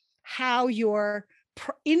about how your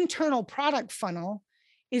internal product funnel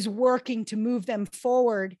is working to move them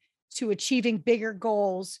forward to achieving bigger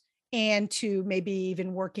goals and to maybe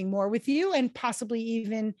even working more with you and possibly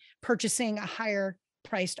even purchasing a higher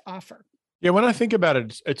priced offer. Yeah, when I think about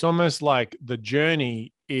it, it's almost like the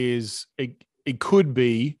journey is, it could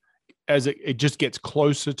be as it just gets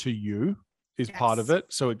closer to you is part of it.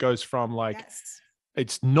 So it goes from like,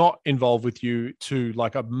 it's not involved with you to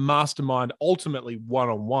like a mastermind, ultimately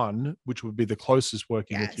one-on-one, which would be the closest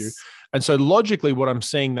working with you. And so logically what I'm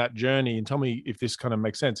seeing that journey, and tell me if this kind of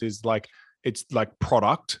makes sense, is like, it's like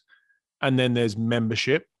product, and then there's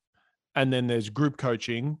membership, and then there's group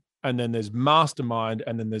coaching, and then there's mastermind,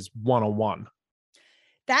 and then there's one-on-one.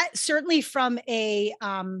 That certainly from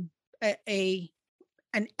an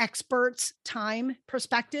expert's time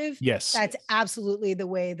perspective. Yes. That's absolutely the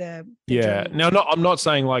way the Now, I'm not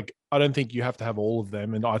saying like, I don't think you have to have all of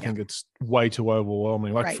them. And I think it's way too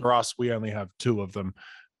overwhelming. Like for us, we only have 2 of them.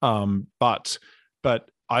 But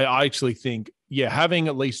I actually think, having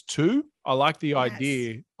at least 2, I like the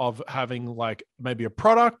idea of having like maybe a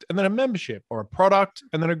product and then a membership, or a product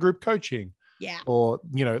and then a group coaching. Yeah. Or,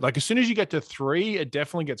 like as soon as you get to 3, it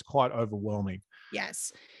definitely gets quite overwhelming.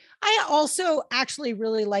 Yes. I also actually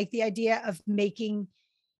really like the idea of making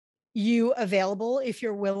you available, if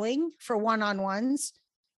you're willing, for one-on-ones.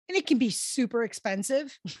 And it can be super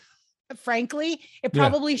expensive. Frankly, it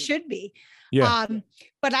probably should be. Yeah.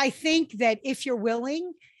 But I think that if you're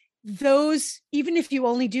willing, those, even if you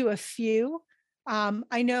only do a few,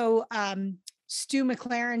 I know Stu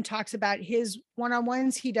McLaren talks about his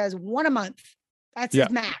one-on-ones. He does 1 a month. That's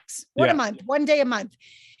his max. One a month, 1 day a month.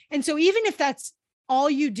 And so even if that's all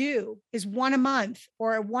you do is 1 a month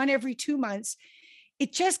or 1 every 2 months,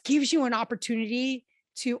 it just gives you an opportunity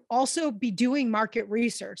to also be doing market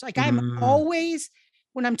research. Like I'm always,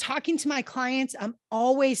 when I'm talking to my clients, I'm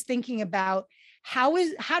always thinking about how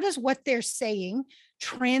does what they're saying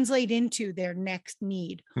translate into their next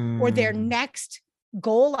need or their next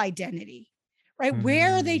goal identity, right?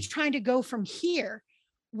 Where are they trying to go from here?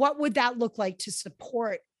 What would that look like to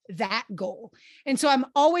support that goal? And so I'm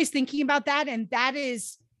always thinking about that. And that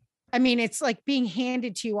is, I mean, it's like being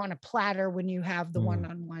handed to you on a platter when you have the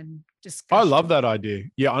one-on-one discussion. I love that idea.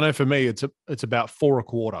 Yeah, I know for me, it's about 4 a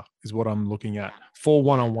quarter is what I'm looking at. 4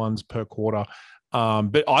 one-on-ones per quarter.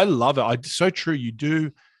 But I love it. It's so true.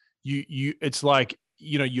 You it's like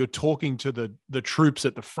you're talking to the troops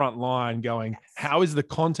at the front line going, how is the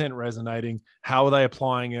content resonating? How are they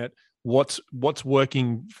applying it? What's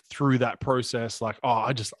working through that process? Like,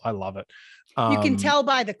 I love it. You can tell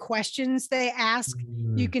by the questions they ask.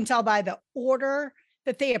 You can tell by the order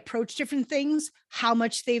that they approach different things, how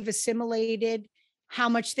much they've assimilated, how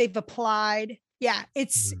much they've applied. Yeah,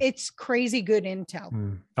 it's crazy good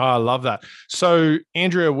intel. Oh, I love that. So,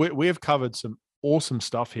 Andrea, we have covered some awesome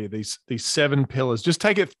stuff here. These 7 pillars. Just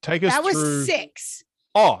take us through. That was 6.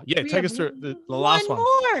 Oh, yeah. Take us through the last one.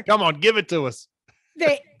 More. Come on, give it to us.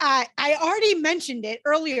 I already mentioned it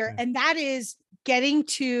earlier, and that is getting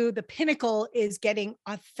to the pinnacle is getting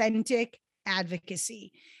authentic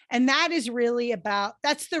advocacy. And that is really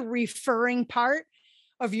that's the referring part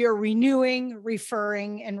of your renewing,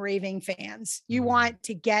 referring, and raving fans. You want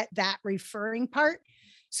to get that referring part.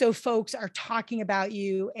 So folks are talking about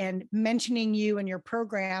you and mentioning you and your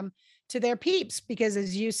program to their peeps, because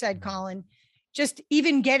as you said, Colin, just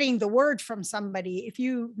even getting the word from somebody, if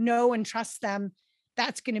you know and trust them,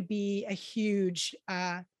 that's going to be a huge,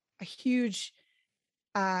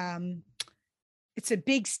 it's a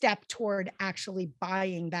big step toward actually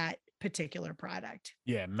buying that particular product.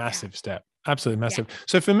 Yeah. Massive step. Absolutely massive. Yeah.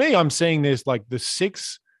 So for me, I'm seeing this like the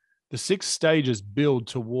six stages build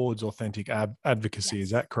towards authentic advocacy. Yes.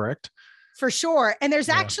 Is that correct? For sure. And there's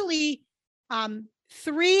actually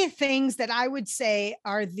 3 things that I would say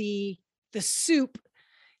are the soup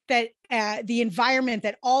that the environment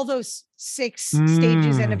that all those 6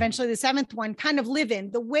 stages and eventually the 7th one kind of live in.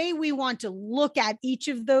 The way we want to look at each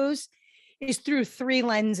of those is through 3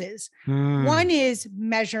 lenses. One is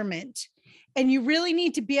measurement. And you really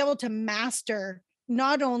need to be able to master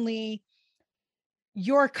not only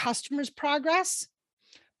your customer's progress,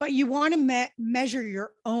 but you want to measure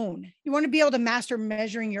your own. You want to be able to master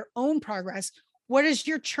measuring your own progress. What is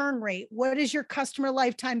your churn rate? What is your customer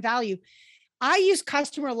lifetime value? I use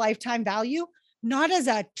customer lifetime value not as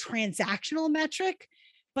a transactional metric,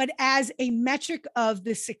 but as a metric of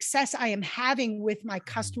the success I am having with my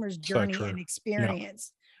customer's journey and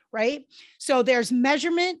experience, right? So there's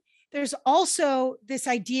measurement. There's also this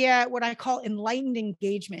idea, what I call enlightened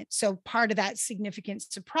engagement. So part of that significant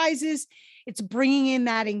surprises, it's bringing in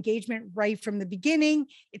that engagement right from the beginning.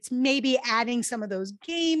 It's maybe adding some of those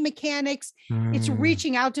game mechanics. It's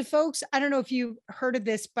reaching out to folks. I don't know if you've heard of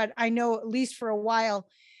this, but I know at least for a while,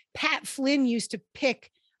 Pat Flynn used to pick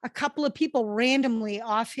a couple of people randomly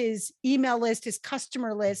off his email list, his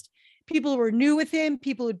customer list, people who were new with him,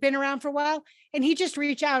 people who'd been around for a while, and he just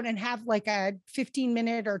reach out and have like a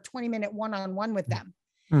 15-minute or 20-minute one-on-one with them.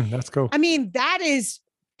 That's cool. I mean, that is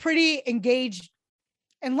pretty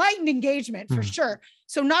enlightened engagement for sure.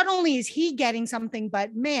 So not only is he getting something,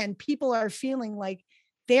 but man, people are feeling like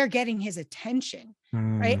they're getting his attention,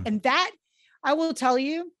 right? And that, I will tell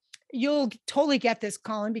you, you'll totally get this,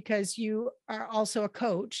 Colin, because you are also a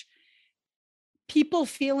coach. People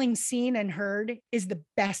feeling seen and heard is the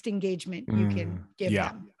best engagement you can give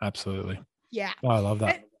them. Absolutely. Yeah. Oh, I love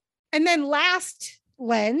that. And then last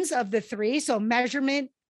lens of the 3, so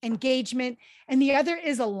measurement, engagement, and the other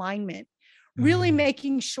is alignment. Really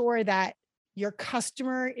making sure that your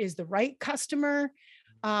customer is the right customer.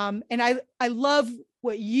 And I love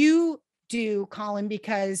what you do, Colin,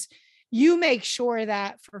 because you make sure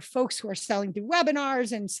that for folks who are selling through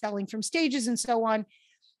webinars and selling from stages and so on,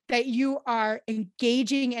 that you are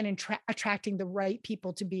engaging and attracting the right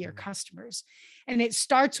people to be your customers. And it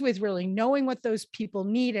starts with really knowing what those people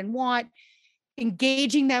need and want,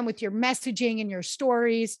 engaging them with your messaging and your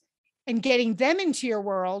stories, and getting them into your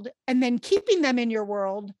world, and then keeping them in your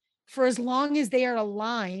world for as long as they are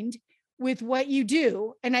aligned with what you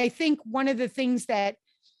do. And I think one of the things that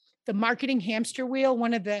the marketing hamster wheel,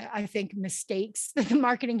 one of the, I think, mistakes that the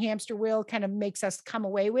marketing hamster wheel kind of makes us come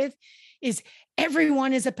away with is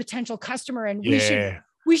everyone is a potential customer, and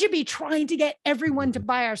we should be trying to get everyone to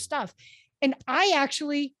buy our stuff. And I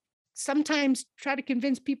actually sometimes try to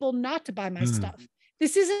convince people not to buy my stuff.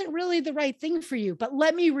 This isn't really the right thing for you, but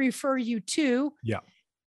let me refer you to.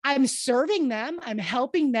 I'm serving them. I'm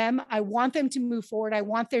helping them. I want them to move forward. I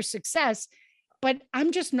want their success, but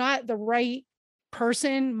I'm just not the right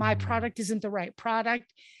person. My product isn't the right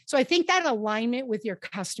product. So I think that alignment with your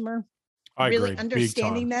customer, really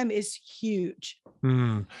understanding them, is huge.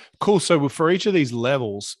 Cool. So for each of these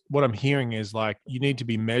levels, what I'm hearing is like, you need to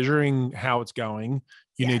be measuring how it's going.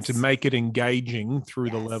 You need to make it engaging through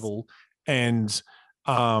the level. And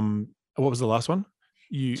what was the last one?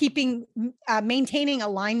 Maintaining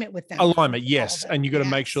alignment with them. Alignment, yes. And you got to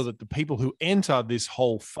make sure that the people who enter this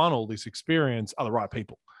whole funnel, this experience, are the right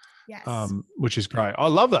people. Yes. Which is great. I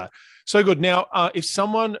love that. So good. Now, if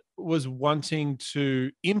someone was wanting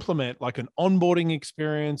to implement like an onboarding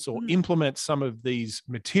experience or implement some of these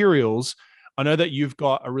materials, I know that you've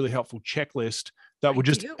got a really helpful checklist that will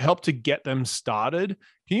just help to get them started.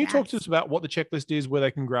 Can you talk to us about what the checklist is, where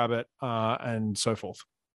they can grab it, and so forth?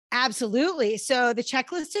 Absolutely. So the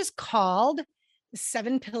checklist is called the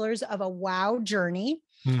 7 Pillars of a Wow Journey.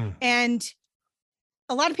 And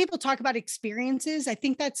a lot of people talk about experiences. I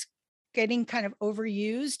think that's getting kind of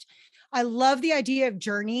overused. I love the idea of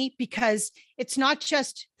journey because it's not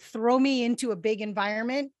just throw me into a big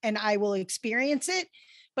environment and I will experience it,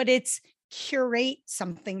 but it's curate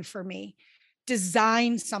something for me,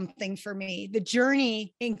 design something for me. The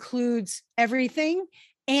journey includes everything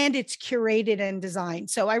and it's curated and designed.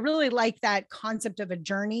 So I really like that concept of a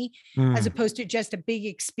journey as opposed to just a big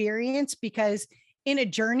experience, because in a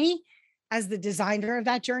journey, as the designer of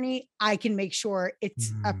that journey, I can make sure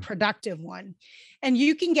it's a productive one. And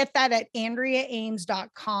you can get that at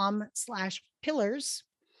AndreaAmes.com/pillars.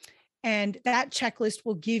 And that checklist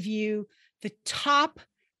will give you the top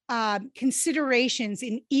considerations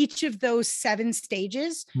in each of those 7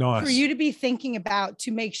 stages for you to be thinking about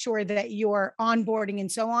to make sure that your onboarding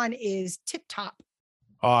and so on is tip top.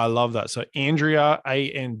 Oh, I love that. So Andrea,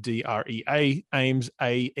 Andrea, Ames,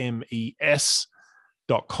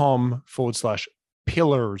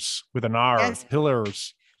 AMES.com/pillars with an R. Yes.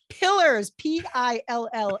 Pillars. Pillars, Pillars.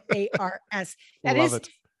 That is it.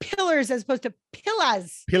 Pillars as opposed to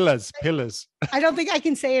pillas. Pillars. I don't think I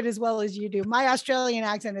can say it as well as you do. My Australian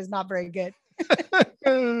accent is not very good.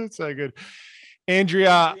 So good.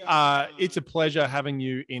 Andrea, it's a pleasure having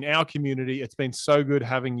you in our community. It's been so good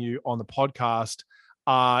having you on the podcast.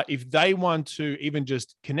 If they want to even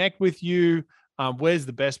just connect with you, where's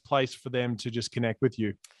the best place for them to just connect with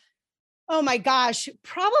you? Oh my gosh,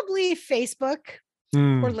 probably Facebook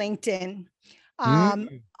or LinkedIn.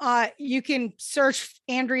 You can search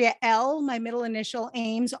Andrea L, my middle initial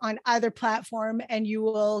Ames, on either platform and you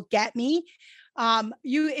will get me.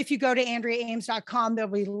 If you go to AndreaAmes.com, there'll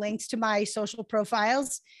be links to my social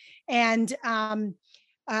profiles. And I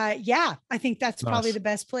think that's probably the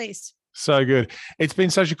best place. So good. It's been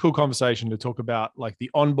such a cool conversation to talk about like the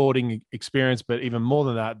onboarding experience, but even more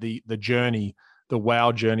than that, the journey, the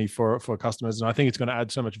wow journey for customers. And I think it's going to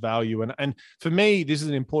add so much value. And for me, this is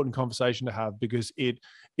an important conversation to have because it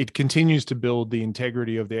continues to build the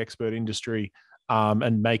integrity of the expert industry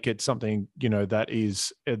and make it something, that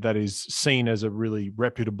is seen as a really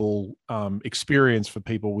reputable experience for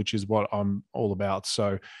people, which is what I'm all about.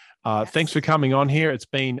 So thanks for coming on here. It's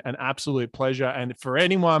been an absolute pleasure. And for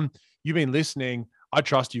anyone you've been listening, I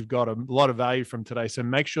trust you've got a lot of value from today. So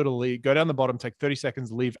make sure to go down the bottom, take 30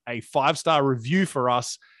 seconds, leave a 5-star review for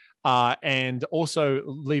us, and also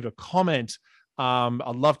leave a comment.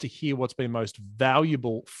 I'd love to hear what's been most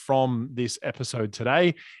valuable from this episode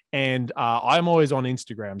today. And I'm always on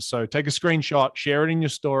Instagram. So take a screenshot, share it in your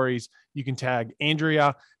stories. You can tag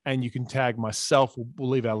Andrea and you can tag myself. We'll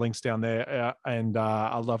leave our links down there. And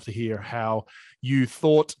I'd love to hear how you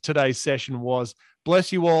thought today's session was.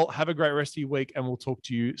 Bless you all. Have a great rest of your week. And we'll talk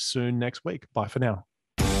to you soon next week. Bye for now.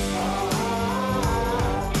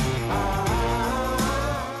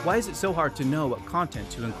 Why is it so hard to know what content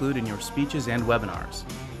to include in your speeches and webinars?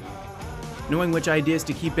 Knowing which ideas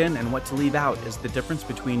to keep in and what to leave out is the difference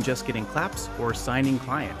between just getting claps or signing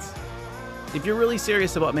clients. If you're really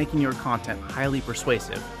serious about making your content highly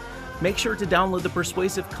persuasive, make sure to download the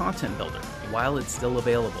Persuasive Content Builder while it's still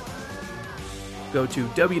available. Go to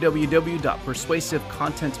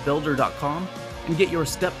www.persuasivecontentbuilder.com and get your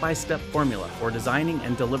step-by-step formula for designing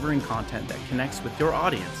and delivering content that connects with your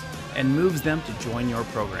audience and moves them to join your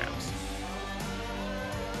programs.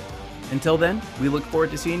 Until then, we look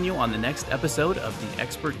forward to seeing you on the next episode of The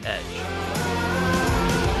Expert Edge.